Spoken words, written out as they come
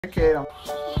Kaydam.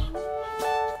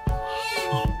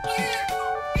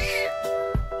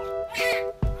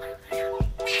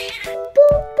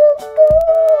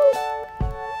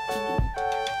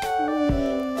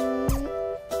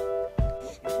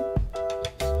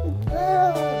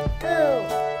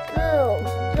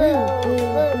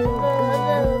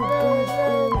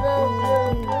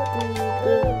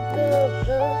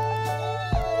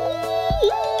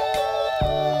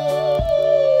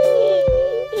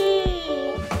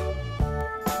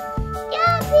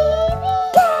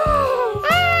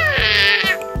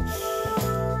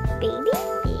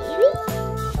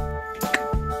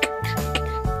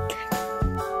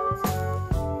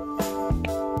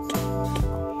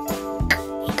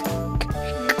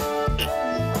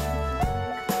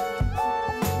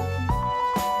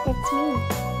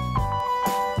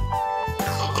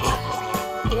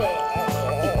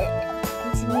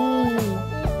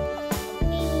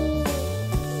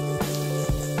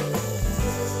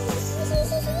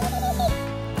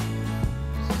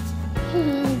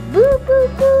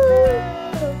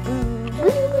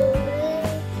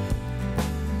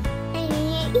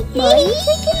 Why are you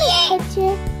taking a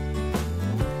picture?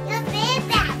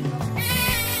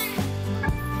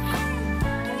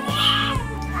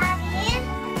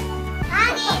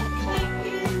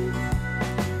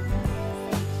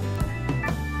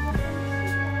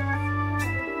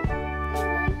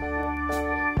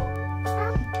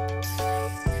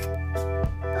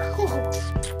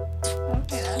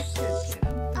 Okay, that's good,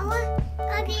 Kaydam.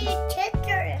 I'll be your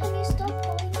picture. Can you stop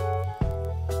holding it?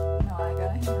 No, I gotta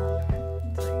hang on to it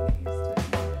until you get used to it.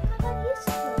 I'm not used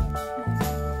to it.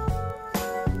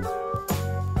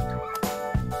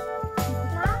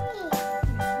 Mommy.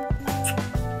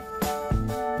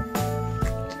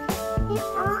 It's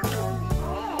on your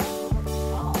head.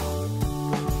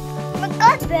 I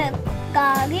got big,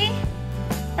 Daddy.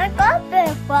 I got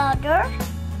big, Father.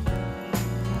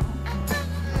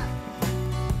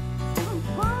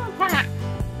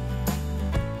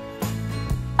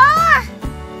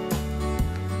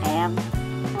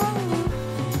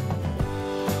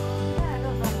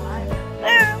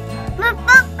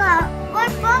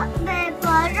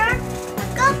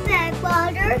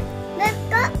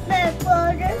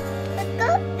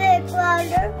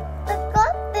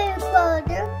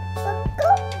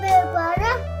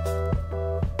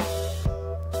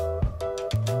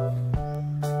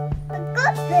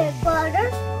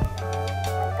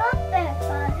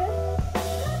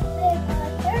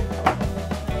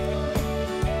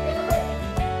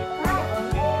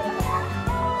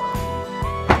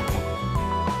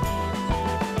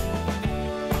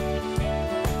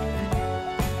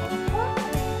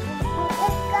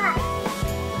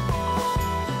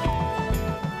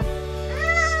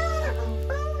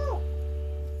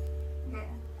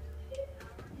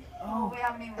 Oh, we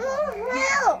haven't even gone there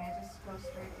yet. Just go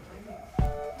straight.